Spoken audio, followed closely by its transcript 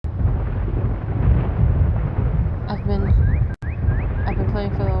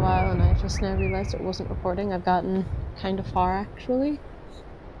just now realized it wasn't recording. I've gotten kind of far, actually.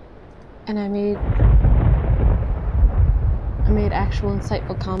 And I made actual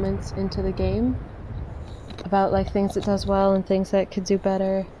insightful comments into the game about, like, things it does well and things that it could do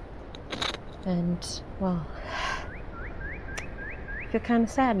better. And, well, I feel kind of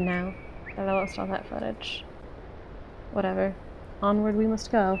sad now that I lost all that footage. Whatever. Onward we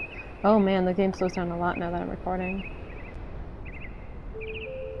must go. Oh man, the game slows down a lot now that I'm recording.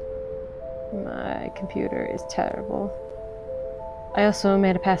 My computer is terrible. I also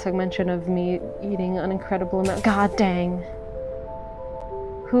made a passing mention of me eating an incredible amount. God dang.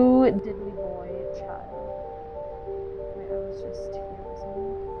 Who diddly boy child? Wait, I was just here, wasn't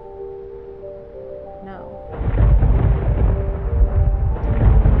I? No.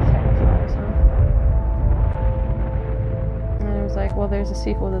 Fireflies, huh? And I was like, well, there's a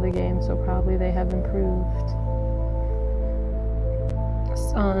sequel to the game, so probably they have improved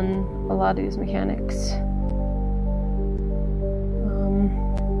on a lot of these mechanics.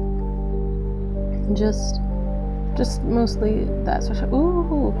 Just mostly that sort of.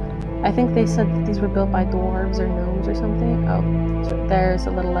 Ooh, I think they said that these were built by dwarves or gnomes or something. Oh, so there's a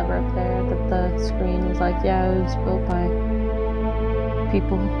little lever up there that the screen is like, yeah, it was built by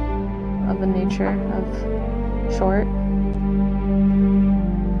people of the nature of short.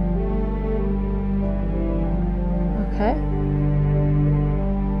 Okay.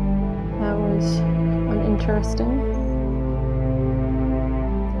 That was uninteresting.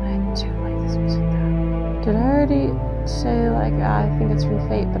 I do like this music though. Did I already say, like, I think it's from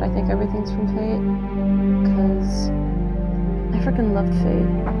Fate, but I think everything's from Fate? Because I freaking loved Fate.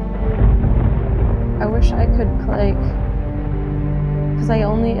 I wish I could play, because I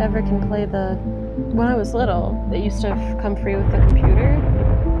only ever can play when I was little, it used to come free with the computer,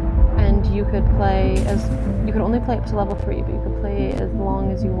 and you could only play up to level 3, but you could play as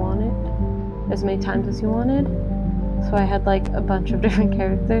long as you wanted, as many times as you wanted. So I had, like, a bunch of different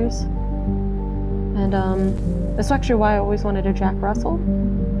characters. And that's actually why I always wanted a Jack Russell.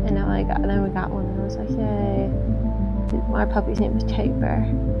 And now we got one, and I was like, yay. My puppy's name is Tigger.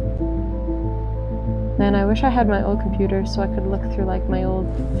 Man, I wish I had my old computer so I could look through, like, my old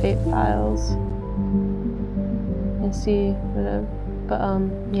Fate files and see but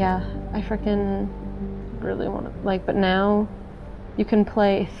yeah, I freaking really want to, like, but now you can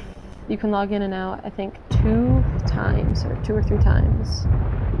log in and out, I think 2 times or 2 or 3 times.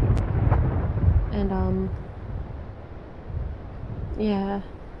 And yeah.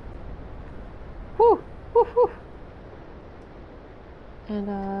 Whew, whew, whew.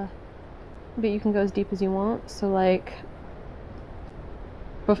 And but you can go as deep as you want. So, like,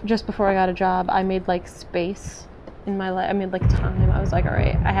 just before I got a job, I made, like, space in my life. I made, like, time. I was like, all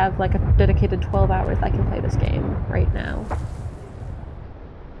right, I have, like, a dedicated 12 hours I can play this game right now.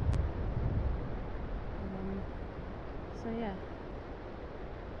 So yeah.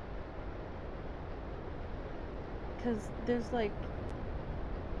 Because there's, like,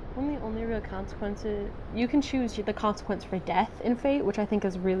 only real consequences. You can choose the consequence for death in Fate, which I think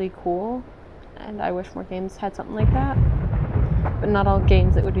is really cool, and I wish more games had something like that. But not all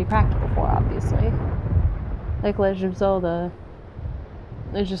games it would be practical for, obviously. Like Legend of Zelda,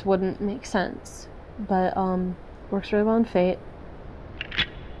 it just wouldn't make sense. But works really well in Fate.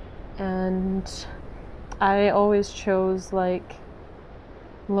 And I always chose, like,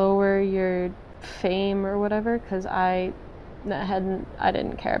 lower your fame or whatever, because I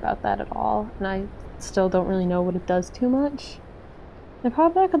didn't care about that at all, and I still don't really know what it does too much. And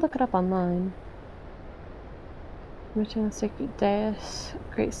probably I could look it up online. Return the Sacred Deus,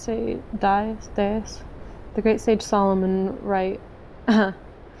 Great Sage Deus, the Great Sage Solomon Rite.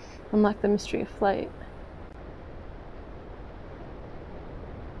 Unlock the mystery of flight.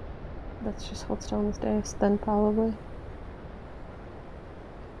 Let's just hold still on this Deus, then probably.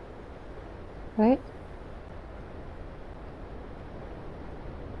 Right?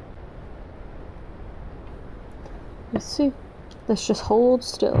 Let's see. Let's just hold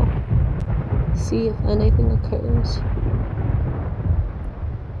still. See if anything occurs.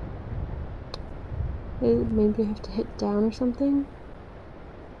 Maybe I have to hit down or something?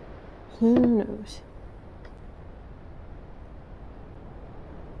 Who knows?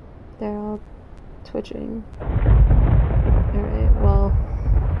 They're all twitching. Alright, well,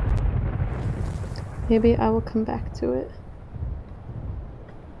 maybe I will come back to it.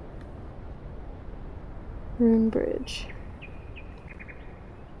 Rune Bridge.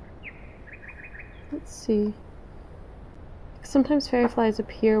 Let's see. Sometimes fairy flies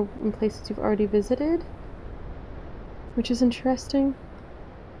appear in places you've already visited, which is interesting.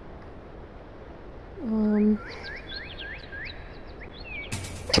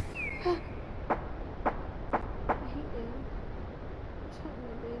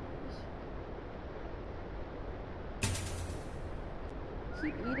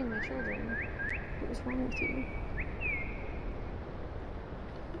 keep eating my children? What is wrong with you?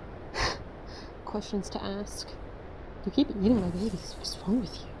 Questions to ask. You keep eating my babies. What's wrong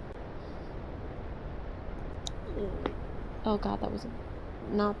with you? Oh god, that was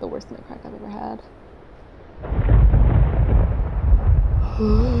not the worst night crack I've ever had.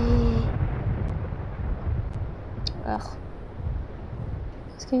 Ugh.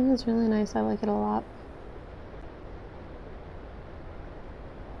 This game is really nice. I like it a lot.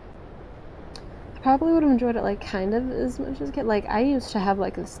 I probably would have enjoyed it like kind of as much as a kid. Like I used to have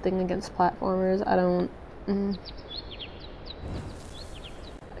like this thing against platformers. I don't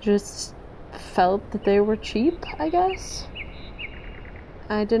just felt that they were cheap, I guess.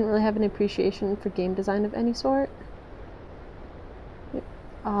 I didn't really have an appreciation for game design of any sort.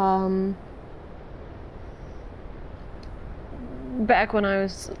 Back when I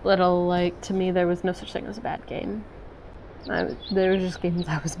was little, like, to me there was no such thing as a bad game. There were just games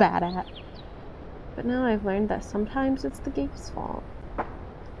I was bad at. But now I've learned that sometimes it's the game's fault.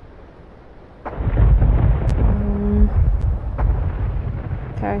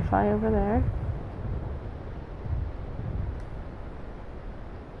 Fairy fly over there.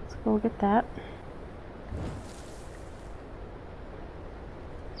 Let's go get that.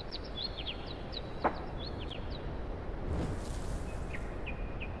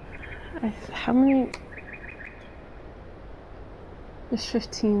 How many? There's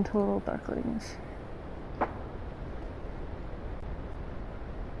 15 total Darklings.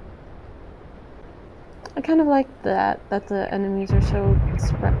 I kind of like that the enemies are so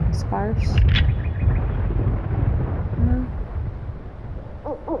sparse.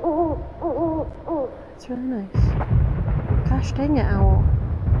 It's really nice. Gosh dang it, owl.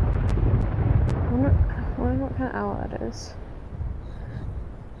 I wonder what kind of owl that is.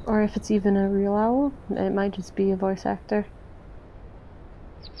 Or if it's even a real owl. It might just be a voice actor.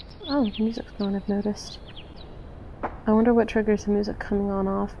 Oh, the music's gone, I've noticed. I wonder what triggers the music coming on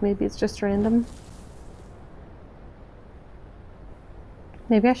off. Maybe it's just random.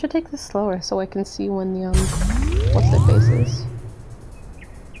 Maybe I should take this slower so I can see when the, what's their faces.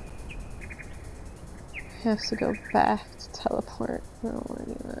 I have to go back to teleport. I don't want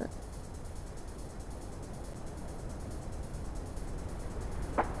to do that.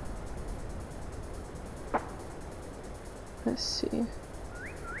 Let's see.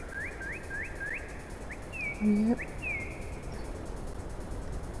 Yep.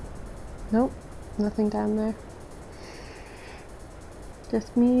 Nope, nothing down there.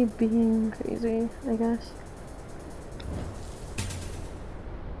 Just me being crazy, I guess.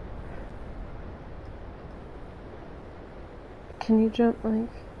 Can you jump, like...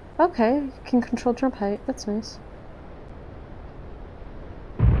 Okay, you can control jump height. That's nice.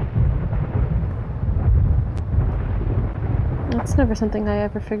 That's never something I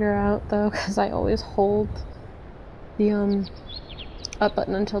ever figure out, though, because I always hold the, up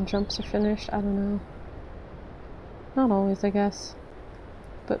button until jumps are finished. I don't know. Not always, I guess.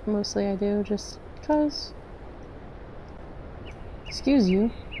 But mostly I do, just because. Excuse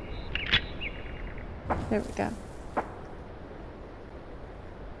you. There we go.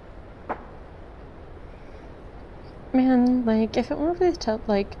 Man, like, if it weren't for the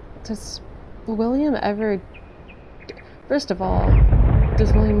like, does William ever... First of all,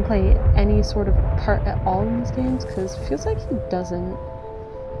 does William play any sort of part at all in these games? Because it feels like he doesn't.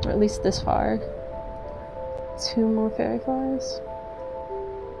 Or at least this far. 2 more fairy flies.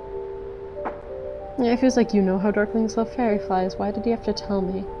 Yeah, it feels like you know how Darklings love fairy flies. Why did he have to tell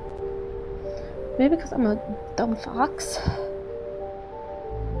me? Maybe because I'm a dumb fox?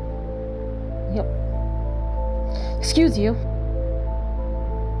 Yep. Excuse you.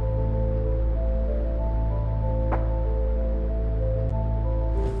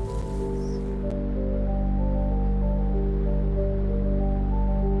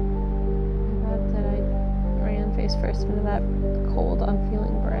 First into that cold,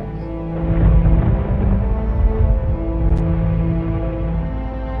 unfeeling brick.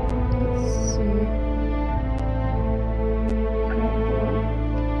 Let's see.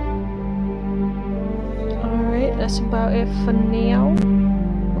 Alright, that's about it for now.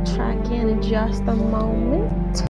 We'll try again in just a moment.